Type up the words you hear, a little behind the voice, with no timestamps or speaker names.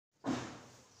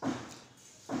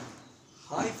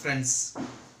friends,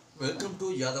 welcome to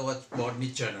Yadavach Botany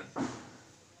channel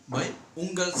by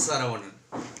Ungal Saravanan.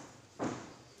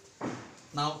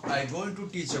 Now I am going to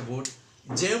teach about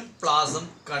germplasm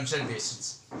conservations.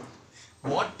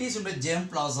 What is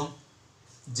germplasm?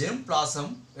 Germplasm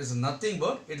is nothing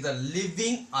but it's the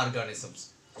living organisms.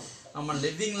 நம்ம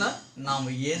லிவிங்ல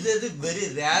நாம எது very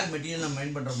rare material நம்ம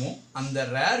main பண்றோமோ அந்த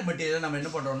rare material நம்ம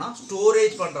என்ன பண்றோம்னா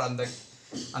storage பண்ற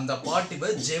அந்த பார்ட்டி பை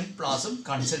ஜெர்ம்பிளாசம்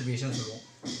கன்சர்வேஷன் சொல்லுவோம்.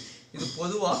 இது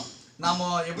பொதுவா நாம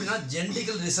எப்படின்னா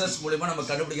ஜெனடிக்கல் ரிசர்ச் மூலமா நம்ம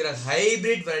கண்டுபிடிக்கிற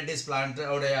ஹைபிரிட் வெரைட்டிஸ் பிளான்ட்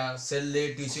உடைய செல்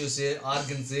tissues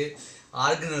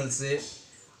organelles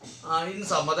in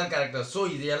some other characters. So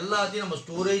இது எல்லாத்தையும் நம்ம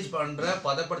ஸ்டோரேஜ் பண்ற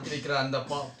பதப்படுத்தி வைக்கிற அந்த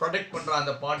ப்ரொடெக்ட் பண்ற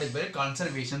அந்த பார்ட்டி பை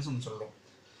கன்சர்வேஷன்ஸ் சொல்றோம்.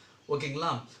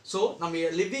 ஓகேங்களா? ஸோ நம்ம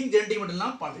லிவிங் ஜெனடிக்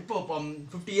மட்டும்லாம் இப்போ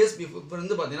 50 இயர்ஸ்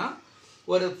இருந்து பார்த்தீங்கன்னா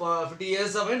ஒரு 50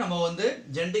 இயர்ஸாகவே நம்ம வந்து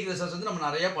ஜெனடிக் ரிசர்ச் வந்து நம்ம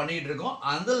நிறையா பண்ணிக்கிட்டு இருக்கோம்.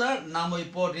 அதில் நம்ம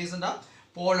இப்போ ரீசெண்டாக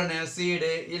போலனு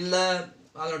சீடு இல்லை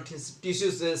அதோட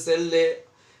டிஷ்யூஸு செல்லு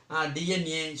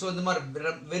டிஎன்ஏ ஸோ இந்த மாதிரி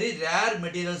வெரி ரேர்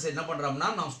மெட்டீரியல்ஸ் என்ன பண்ணுறோம்னா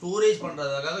நம்ம ஸ்டோரேஜ்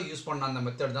பண்ணுறதுக்காக யூஸ் பண்ண அந்த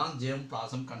மெத்தட் தான்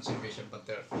ஜெர்ம்பிளாசம் கன்சர்வேஷன்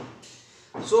மெத்தட்.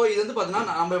 ஸோ இது வந்து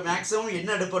பார்த்தீங்கன்னா நம்ம மேக்ஸிமம் என்ன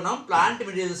எடுப்போம்னா பிளான்ட்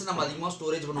மெட்டீரியல்ஸ் நம்ம அதிகமாக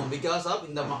ஸ்டோரேஜ் பண்ணுவோம். பிகாஸ் ஆஃப்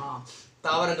இந்த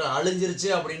தாவரங்கள் அழிஞ்சிருச்சு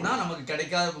அப்படின்னா நமக்கு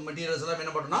கிடைக்காத மெட்டீரியல்ஸ் எல்லாம்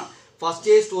என்ன பண்ணோம்னா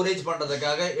ஃபஸ்ட்டே ஸ்டோரேஜ்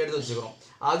பண்ணுறதுக்காக எடுத்து வச்சுக்கிறோம்.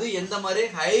 அது எந்த மாதிரி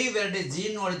ஹை வெரைட்டிஸ்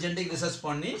ஜீனோட ஜெனடிக் ரிசர்ச்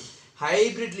பண்ணி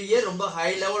ஹைப்ரிட்லேயே ரொம்ப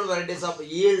high level varieties of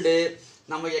yield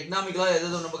நம்ம எக்கனாமிக்கலாக எது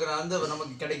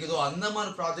நமக்கு கிடைக்குதோ அந்த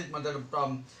மாதிரி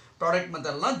ப்ராடக்ட்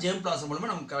மெத்தட்லாம் ஜெர்ம்பிளாசம்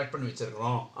மூலமாக நம்ம கலெக்ட் பண்ணி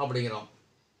வச்சுருக்கிறோம் அப்படிங்கிறோம்.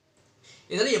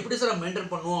 இதெல்லாம் எப்படி சார் நம்ம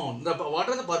மெயின்டைன் பண்ணுவோம்? இந்த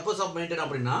what are the purpose of maintain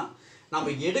அப்படின்னா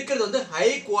நம்ம எடுக்கிறது வந்து ஹை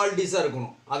குவாலிட்டிஸாக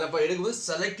இருக்கணும். அதை அப்போ எடுக்கும்போது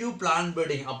செலக்டிவ் பிளான்ட்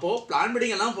பீடிங் அப்போது பிளான்ட்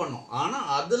பீடிங் எல்லாம் பண்ணணும். ஆனால்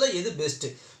அதில் எது பெஸ்ட்டு?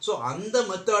 ஸோ அந்த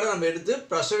மெத்தடை நம்ம எடுத்து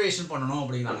ப்ரெசர்வேஷன் பண்ணணும்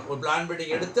அப்படிங்கிறாங்க. ஒரு பிளான்ட்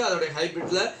பீடிங் எடுத்து அதோடைய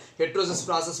ஹைப்ரிட்டில் ஹெட்ரோசிஸ்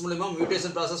ப்ராசஸ் மூலிமா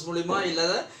மியூட்டேஷன் ப்ராசஸ் மூலிமா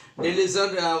இல்லாத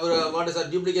deletion what is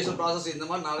duplication process இந்த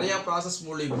மாதிரி நிறையா ப்ராசஸ்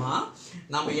மூலிமா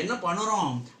நம்ம என்ன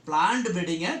பண்ணுறோம்? பிளான்ட்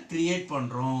பீடிங்கை க்ரியேட்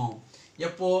பண்ணுறோம்.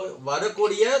 எப்போ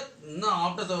வரக்கூடிய இன்னும்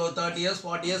ஆஃப்டர் 30 இயர்ஸ்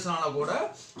 40 இயர்ஸ்னால கூட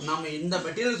நம்ம இந்த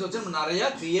மெட்டீரியல்ஸ் வச்சு நம்ம நிறையா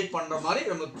க்ரியேட் பண்ணுற மாதிரி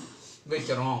நம்ம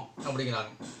வைக்கிறோம்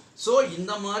அப்படிங்கிறாங்க. ஸோ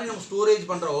இந்த மாதிரி நம்ம ஸ்டோரேஜ்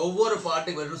பண்ணுற ஒவ்வொரு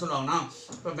பார்ட்டுக்கு என்ன சொல்லுவாங்கன்னா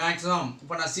இப்போ மேக்ஸிமம்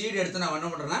இப்போ நான் சீடு எடுத்து நான்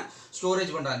என்ன பண்ணுறேன்னா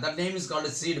ஸ்டோரேஜ் பண்ணுறேன். That name is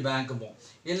called seat பேங்க்குப்போம்.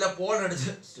 இல்லை போலன்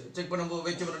எடுத்து செக் பண்ண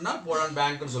வைக்க போகிறோம்னா போலன்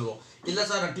பேங்க்னு சொல்லுவோம். இல்லை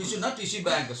சார் டிஷ்யூனா டிஷ்யூ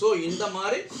பேங்க். ஸோ இந்த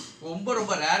மாதிரி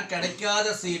ரொம்ப ரேர்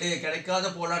கிடைக்காத சீடு கிடைக்காத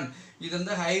போலன் இது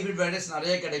வந்து ஹைபிரிட் வெரைட்டிஸ்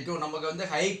நிறைய கிடைக்கும். நமக்கு வந்து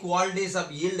ஹை குவாலிட்டிஸ்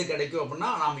ஆஃப் ஈல்டு கிடைக்கும் அப்படின்னா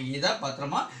நம்ம இதை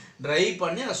பத்திரமா ட்ரை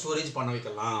பண்ணி அதை ஸ்டோரேஜ் பண்ண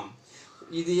வைக்கலாம்.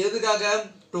 இது எதுக்காக?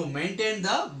 டு மெயின்டைன்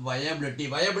த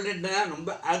வயபிலிட்டினா ரொம்ப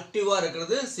ஆக்டிவாக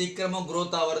இருக்கிறது, சீக்கிரமாக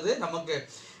க்ரோத் ஆகிறது, நமக்கு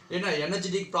என்ன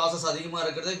எனர்ஜெட்டிக் ப்ராசஸ் அதிகமாக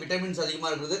இருக்கிறது, விட்டமின்ஸ்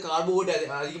அதிகமாக இருக்கிறது,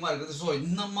 கார்போஹைட்ரேட் அதிகமாக இருக்கிறது. ஸோ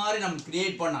இந்த மாதிரி நம்ம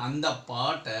கிரியேட் பண்ண அந்த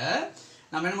பார்ட்டை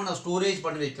நம்ம என்ன பண்ண ஸ்டோரேஜ்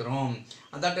பண்ணி வைக்கிறோம்.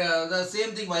 அந்த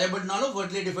சேம் திங் வயபிள்னாலும்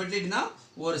ஃபெர்டிலிட்டினா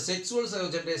ஒரு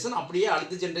செக்ஸுவல் ஜென்ரேஷன் அப்படியே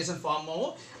அடுத்த ஜென்ரேஷன் ஃபார்ம்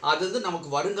ஆகும். அது வந்து நமக்கு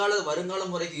வருங்கால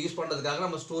முறைக்கு யூஸ் பண்ணுறதுக்காக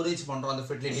நம்ம ஸ்டோரேஜ் பண்ணுறோம் அந்த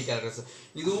ஃபெர்டிலிட்டி கேரக்டர்ஸ்.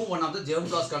 இதுவும் ஒன் ஆஃப் த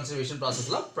ஜெர்ம்பிளாஸ் கன்சர்வேஷன்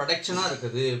ப்ராசஸில் ப்ரொடெக்ஷனாக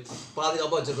இருக்குது,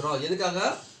 பாதுகாப்பாக வச்சுருக்கிறோம். எதுக்காக?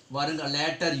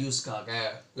 Later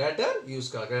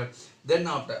யூஸ்க்காக. Then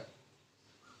after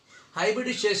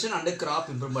hybridisation and graph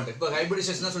improvement. இப்போ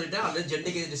ஹைபிரிடைசேஷன் சொல்லிட்டேன். அல்லது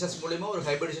ஜெனடிக் ரிசர்ச் மூலிமா ஒரு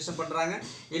ஹைபிரிடைசேஷன் பண்ணுறாங்க,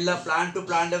 இல்லை பிளான்ட் டு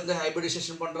பிளான்ட் வந்து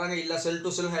ஹைபிரிடைசேஷன் பண்ணுறாங்க, இல்லை செல் டு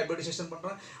செல் ஹைபிரிடைசேஷன்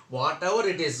பண்ணுறாங்க, what ever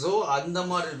it is. So அந்த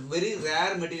மாதிரி very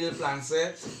rare material plants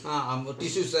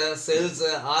டிஷ்யூஸை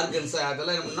cells organs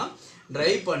அதெல்லாம் என்னன்னா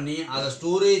ட்ரை பண்ணி அதை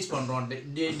ஸ்டோரேஜ் பண்ணுறோம்.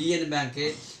 டிஎன்ஏ பேங்க்கு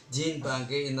ஜீன்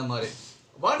பேங்க்கு இந்த மாதிரி.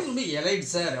 வாட் இஸ் எலைட்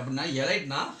சார் அப்படின்னா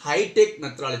எலைட்னா ஹைடெக்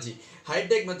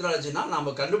மெத்தடாலஜினா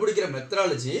நம்ம கண்டுபிடிக்கிற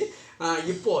மெத்தடாலஜி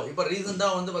இப்போ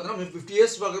ரீசெண்டாக வந்து பார்த்தோன்னா 50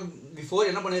 இயர்ஸ் பிஃபோர்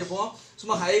என்ன பண்ணியிருப்போம்?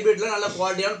 சும்மா ஹைபிரிட்டில் நல்ல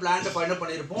குவாலிட்டியான பிளான்ட்டை ஃபைண்ட் அவுட்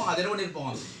பண்ணியிருப்போம். அது என்ன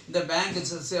பண்ணியிருப்போம்? இந்த bank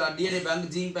DNA bank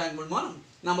gene bank மூலமாக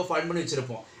நம்ம ஃபைண்ட் பண்ணி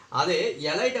வச்சுருப்போம். அதே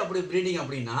எலைட் அப்படி ப்ரீடிங்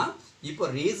அப்படின்னா இப்போ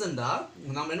ரீசெண்டாக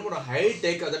நம்ம என்ன பண்ணுறோம்?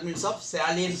 ஹைடெக் தட் மீன்ஸ் ஆஃப்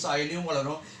சாலியன் சாயிலையும்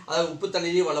வளரும், அதாவது உப்பு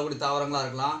தண்ணியிலையும் வளரக்கூடிய தாவரங்களாக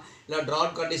இருக்கலாம், இல்லை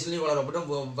ட்ராட் கண்டிஷன்லையும் வளரும்.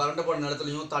 அப்படின்னா வறண்ட போன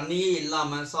நிலத்துலையும் தண்ணியே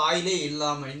இல்லாமல் சாயிலே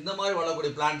இல்லாமல் இந்த மாதிரி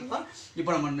வளரக்கூடிய பிளான்ட் தான்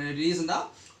இப்போ நம்ம ரீசெண்டாக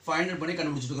ஃபைண்ட் அவுட் பண்ணி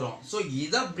கண்டுபிடிச்சிட்டு இருக்கிறோம். ஸோ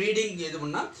இதை ப்ரீடிங் எது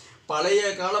பண்ணால் பழைய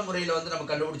கால முறையில் வந்து நம்ம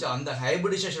கண்டுபிடிச்ச அந்த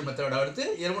ஹைபிரிடைசேஷன் மெத்தடை எடுத்து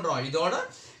என்ன பண்ணுறோம்? இதோட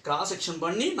கிராஸ் செக்ஷன்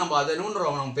பண்ணி நம்ம அதை என்ன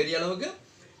பண்ணுறோம்? நம்ம பெரிய அளவுக்கு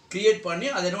கிரியேட் பண்ணி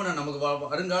அதை என்ன நமக்கு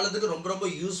வருங்காலத்துக்கு ரொம்ப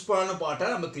யூஸ்ஃபுல்லான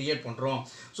பார்ட்டை நம்ம கிரியேட் பண்ணுறோம்.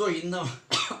 ஸோ இந்த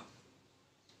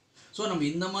ஸோ நம்ம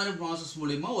இந்த மாதிரி ப்ராசஸ்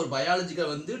மூலிமா ஒரு பயாலஜிக்கல்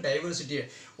வந்து டைவர்சிட்டி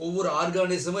ஒவ்வொரு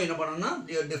ஆர்கானிசமும் என்ன பண்ணோம்னா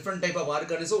டிஃப்ரெண்ட் டைப் ஆஃப்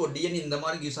ஆர்கானிசம் ஒரு டிஎன்ஏ இந்த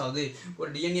மாதிரி யூஸ் ஆகுது ஒரு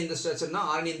டிஎன்ஏ இந்த ஸ்ட்ரக்சர்னா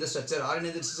ஆர்என்ஏ இந்த ஸ்ட்ரக்சர்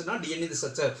ஆர்என்ஏ இந்த ஸ்ட்ரக்சர்னா டிஎன்ஏ இந்த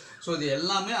ஸ்ட்ரக்சர் ஸோ இது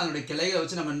எல்லாமே அதனுடைய கிளைகளை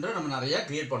வச்சு நம்ம நிறைய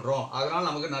கிரியேட் பண்ணுறோம் அதனால்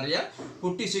நமக்கு நிறைய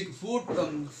ஃபுட்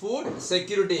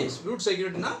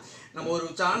செக்யூரிட்டினா நம்ம ஒரு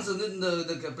சான்ஸ் வந்து இந்த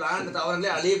பிளான்ட்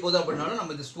தாவரங்களே அழிய போகுது அப்படின்னாலும்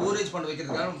நம்ம இந்த ஸ்டோரேஜ் பண்ண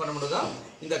வைக்கிறதுக்காக பண்ண முடியுதா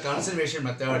இந்த கன்சர்வேஷன்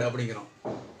மெத்தட் அப்படிங்கிறோம்.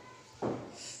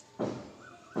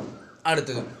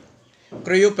 அடுத்தது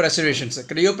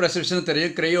கிரையோப்ரெசர்வேஷன்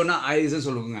தெரியும். கிரையோனா ஐஸ்ன்னு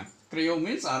சொல்லுவாங்க. கிரையோ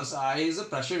மீன்ஸ் ஐஸ்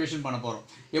ப்ரெஷர்வேஷன் பண்ண போகிறோம்.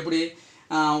 எப்படி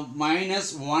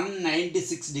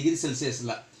 -196 டிகிரி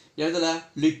செல்சியஸில் எதில்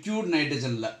லிக்யூட்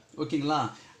நைட்ரஜனில் ஓகேங்களா.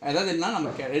 அதாவது என்ன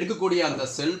நம்ம எடுக்கக்கூடிய அந்த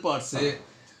செல் பார்ட்ஸு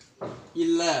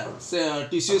இல்லை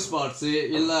டிஷ்யூஸ் பார்ட்ஸு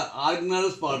இல்லை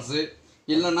ஆர்கனல்ஸ் பார்ட்ஸு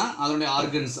இல்லைன்னா அதனுடைய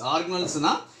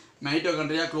ஆர்கனல்ஸ்னால்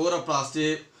மைட்டோகாண்ட்ரியா குளோரோபிளாஸ்ட்டு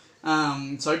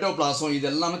சைட்டோபிளாசம் இது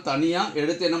எல்லாமே தனியாக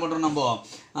எடுத்து என்ன பண்ணுறோம் நம்ம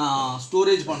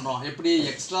ஸ்டோரேஜ் பண்ணுறோம். எப்படி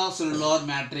எக்ஸ்ட்ரா செல்லுலார்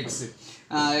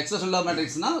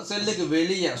மேட்ரிக்ஸ்னால் செல்லுக்கு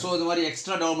வெளியே ஸோ இந்த மாதிரி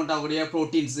எக்ஸ்ட்ரா டெவலப்மெண்ட் ஆகக்கூடிய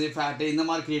ப்ரோட்டீன்ஸு ஃபேட்டு இந்த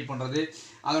மாதிரி க்ரியேட் பண்ணுறது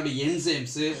அதோடைய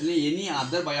என்சைம்ஸு இல்லை எனி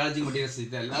அதர் பயாலஜி மெட்டீரியல்ஸ்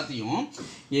இது எல்லாத்தையும்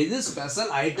எது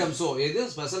ஸ்பெஷல் ஐட்டம்ஸோ எது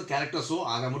ஸ்பெஷல் கேரக்டர்ஸோ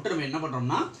அதை மட்டும் நம்ம என்ன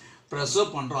பண்ணுறோம்னா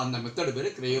ப்ரெசர்வ் பண்ணுறோம். அந்த மெத்தடு பேர்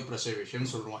கிரையோப்ரெசர்வேஷன்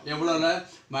சொல்லுவோம். எவ்வளோல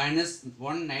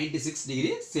 -196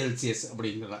 டிகிரி செல்சியஸ்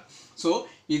அப்படிங்கிற. ஸோ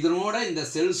இதனோட இந்த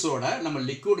செல்ஸோட நம்ம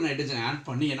லிக்விட் நைட்ரஜன் ஆட்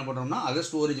பண்ணி என்ன பண்ணுறோம்னா அதை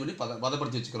ஸ்டோரேஜ் பண்ணி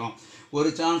பதப்படுத்தி வச்சுக்கிறோம். ஒரு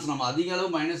சான்ஸ் நம்ம அதிக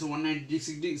அளவு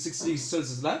 -196 டிகிரி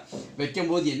செல்சியஸில்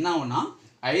வைக்கும்போது என்ன ஆகும்னா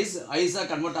ஐஸாக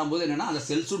கன்வெர்ட் ஆகும்போது என்னென்னா அந்த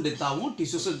செல்ஸும் டெத் ஆகும்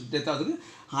டிஷ்யூஸும் டெத் ஆகுதுக்கு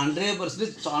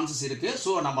 100% சான்சஸ் இருக்குது. ஸோ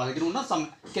நம்ம அதுக்கு சம்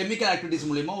கெமிக்கல் ஆக்டிவிட்டிஸ்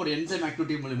மூலிமா ஒரு என்சைம்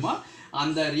ஆக்டிவிட்டி மூலிமா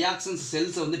அந்த ரியாக்ஷன்ஸ்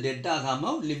செல்ஸ் வந்து டெட்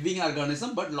ஆகாமல் living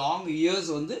organism but long years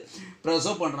வந்து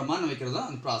ப்ரெசர்வ் பண்ணுற மாதிரி வைக்கிறது தான்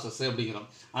அந்த ப்ராசஸ் அப்படிங்கிறோம்.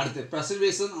 அடுத்து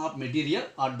preservation of material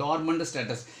R dormant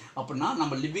status. அப்படின்னா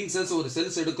நம்ம லிவிங் செல்ஸ் ஒரு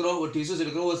செல்ஸ் எடுக்கிறோம் ஒரு டிஷ்யூஸ்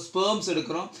எடுக்கிறோம் ஒரு ஸ்பெர்ம்ஸ்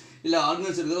எடுக்கிறோம் இல்லை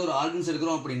ஆர்கன்ஸ் எடுக்கிறோம் ஒரு ஆர்கன்ஸ்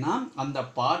எடுக்கிறோம் அப்படின்னா அந்த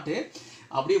பாட்டு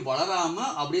அப்படியே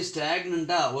வளராமல் அப்படியே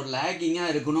ஸ்டாக்னண்ட்டாக ஒரு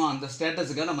லேக்கிங்காக இருக்கணும். அந்த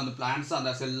ஸ்டேட்டஸுக்காக நம்ம அந்த பிளான்ட்ஸ்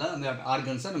அந்த செல்லில் அந்த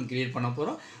ஆர்கன்ஸை நம்ம கிரியேட் பண்ண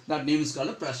போகிறோம். That names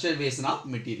called preservation of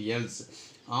materials.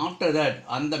 After that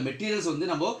அந்த மெட்டீரியல்ஸ் வந்து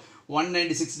நம்ம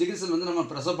 196 டிகிரிஸில் வந்து நம்ம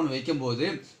ப்ரெசர்வ் பண்ணி வைக்கும்போது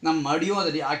நம்ம மறுபடியும்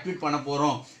அதை ஆக்டிவேட் பண்ண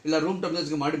போகிறோம் இல்லை ரூம்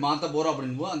டெம்பரேச்சருக்கு மறுபடியும் மாற்ற போகிறோம்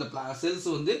அப்படிங்கும்போது அந்த செல்ஸ்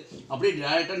வந்து அப்படியே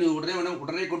டேரெக்டாக நீ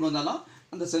உடனே கொண்டு வந்தாலும்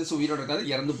அந்த செல்ஸ் உயிரோட இருக்காது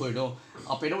இறந்து போயிடும்.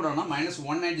 அப்போ என்ன பண்ணுறோம்னா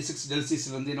 -196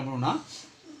 செல்சியஸில் வந்து என்ன பண்ணணும்னா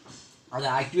அதை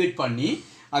ஆக்டிவேட் பண்ணி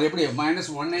அது எப்படி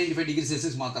 -195 டிகிரி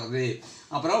செல்சியஸ் மாற்றுறது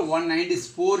அப்புறம்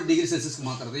 194 டிகிரி செல்சியஸ்க்கு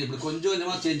மாற்றுறது இப்படி கொஞ்சம்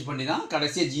கொஞ்சமாக சேஞ்ச் பண்ணி தான்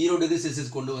கடைசியாக 0 டிகிரி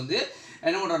செல்சியஸ் கொண்டு வந்து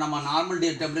என்ன பண்ணுறோம் நம்ம நார்மல்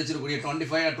டெம்பரேச்சர் கூடிய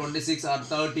 25 or 26 or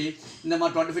 30 இந்த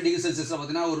மாதிரி 25 டிகிரி செல்சியஸில்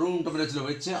பார்த்தீங்கன்னா ஒரு ரூம் டெம்பரேச்சரில்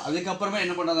வச்சு அதுக்கப்புறமா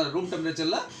என்ன பண்ணுறது ரூம்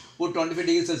டெம்பரேச்சரில் ஒரு 25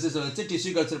 டிகிரி செல்சியஸில் வச்சு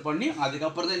டிஷ்யூ கல்ச்சர் பண்ணி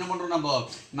அதுக்கப்புறம் தான் என்ன பண்ணுறோம் நம்ம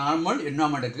நார்மல்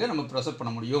என்வரான்மெண்ட்டுக்கு நம்ம ப்ரொசீட்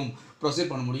பண்ண முடியும்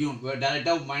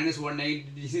டேரெக்டாக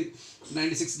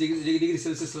 -196 டிகிரி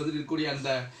செல்சியஸில் வந்து இருக்கக்கூடிய அந்த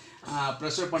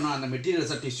ப்ரெஷர் பண்ண அந்த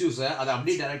மெட்டீரியல்ஸை டிஷ்யூஸை அதை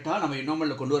அப்படியே டேரெக்டாக நம்ம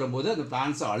என்வரான்மெண்ட்டில் கொண்டு வரும்போது அந்த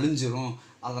பிளான்ஸை அழிஞ்சிரும்.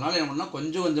 அதனால் என்ன பண்ணால்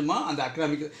கொஞ்சம் கொஞ்சமாக அந்த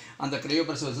அந்த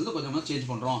கிரையோப்ரெசர்வேஷன் வந்து கொஞ்சமாக சேஞ்ச்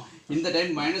பண்ணுறோம். இந்த டைம்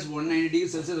 -190 டிகிரி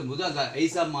செல்சியஸ் போது அந்த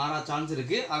ஐஸாக மாற சான்ஸ்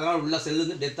இருக்குது. அதனால் உள்ள செல்லு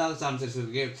வந்து டெத் ஆக சான்சஸ்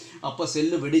இருக்குது. அப்போ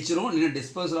செல்லு வெடிச்சிரும் இல்லைன்னா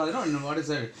டிஸ்போசல் ஆகிடும் இன்னும் வாட்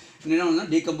இஸ் இல்லைன்னா வந்து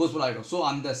டீகம்போசல் ஆகிடும். ஸோ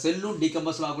அந்த செல்லும்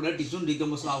டீகம்போசல் ஆகக்கூடாது டிஷ்யூம்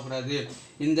டீகம்போசல் ஆகக்கூடாது.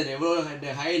 இந்த எவ்வளோ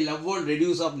ஹை லெவல்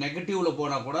ரெடியூஸ் ஆஃப் நெகட்டிவில்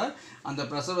போனால் கூட அந்த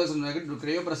ப்ரெசர்வேஷன்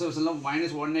கிரையோப்ரெசர்வேஷனில்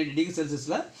 -190 டிகிரி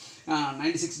செல்சியஸில்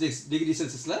 96 டிகிரி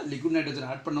செல்சியஸில் லிக்விட் நைட்ரஜன்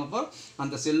ஆட் பண்ணப்போ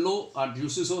அந்த செல்லோ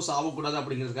டிஷ்யூஸோ சாவக்கூடாது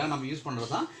அப்படிங்கிறதுக்காக நம்ம யூஸ் பண்ணுறது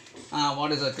தான்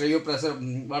வாட் இஸ்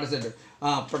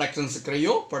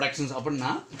கிரையோ ப்ரொடக்ஷன்ஸ்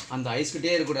அப்படின்னா அந்த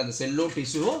ஐஸ்கிட்டே இருக்கக்கூடிய அந்த செல்லோ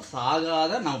டிஷ்யூவோ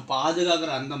சாகாத நம்ம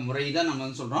பாதுகாக்கிற அந்த முறை தான் நம்ம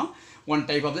வந்து சொல்கிறோம் ஒன்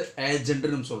டைப் ஆஃப்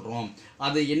ஏஜென்ட்னு நம்ம சொல்கிறோம்.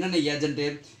 அது என்னென்ன ஏஜென்ட்டு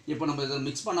இப்போ நம்ம இதை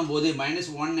மிக்ஸ் பண்ணும்போது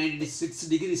 -196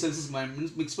 டிகிரி செல்சியஸ்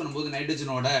மிக்ஸ் பண்ணும்போது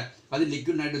நைட்ரஜனோட அது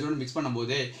லிக்விட் நைட்ரஜனோட மிக்ஸ்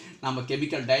பண்ணும்போது நம்ம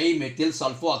கெமிக்கல் டைமெத்தில்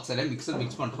சல்ஃபோ ஆக்சைடை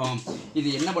மிக்ஸ் பண்ணுறோம். இது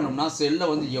என்ன பண்ணோம்னா செல்லை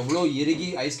வந்து எவ்வளோ இறுகி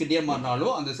ஐஸ்கிட்டே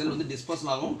மாறினாலும் அந்த செல் வந்து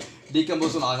டிஸ்போசல் ஆகும்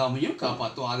டீகம்போசல் ஆகாமையும்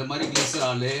காப்பாற்றும். அது மாதிரி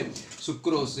கிளிசராலு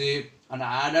சுக்ரோஸு and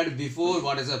added before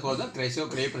what is for the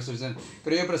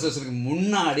cryopreservation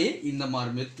முன்னாடி இந்த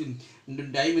மாதிரி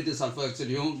டைமெத்தில் சல்ஃபர்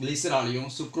ஆக்சைடையும் கிளிசராலையும்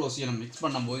சுக்ரோஸையும் நம்ம மிக்ஸ்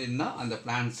பண்ணும்போது என்ன அந்த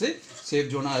பிளான்ட்ஸு சேஃப்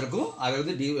ஜோனாக இருக்கும். அதை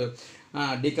வந்து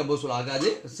டீகம்போசல் ஆகாது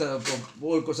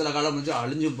சில காலம் வந்து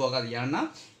அழிஞ்சும் போகாது. ஏன்னா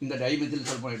இந்த டைமெத்தில்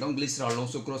சல்ஃபர் ஐட்டம்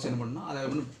கிளிசராலும் சுக்ரோஸ் என்ன பண்ணால் அதை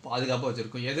வந்து பாதுகாப்பாக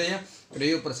வச்சுருக்கும். எதையா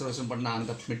கிரையோப்ரெசர்வேஷன் பண்ண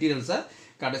அந்த மெட்டீரியல்ஸை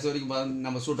கடைசி வரைக்கும்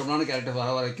நம்ம சூட்டமான கேரக்டர் வர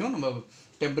வரைக்கும் நம்ம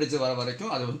டெம்பரேச்சர் வர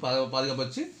வரைக்கும் அதை வந்து பாதுகாப்பு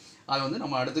வச்சு அதை வந்து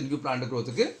நம்ம அடுத்த நியூ பிளான்ட்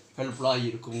க்ரோத்துக்கு ஹெல்ப்ஃபுல்லாக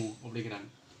இருக்கும் அப்படிங்கிறாங்க.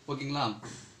 ஓகேங்களா?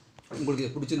 உங்களுக்கு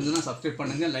பிடிச்சிருந்ததுன்னா சப்ஸ்கிரைப்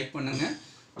பண்ணுங்கள் லைக் பண்ணுங்கள்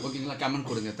ஓகேங்களா கமெண்ட்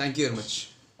கொடுங்க. Thank you very much.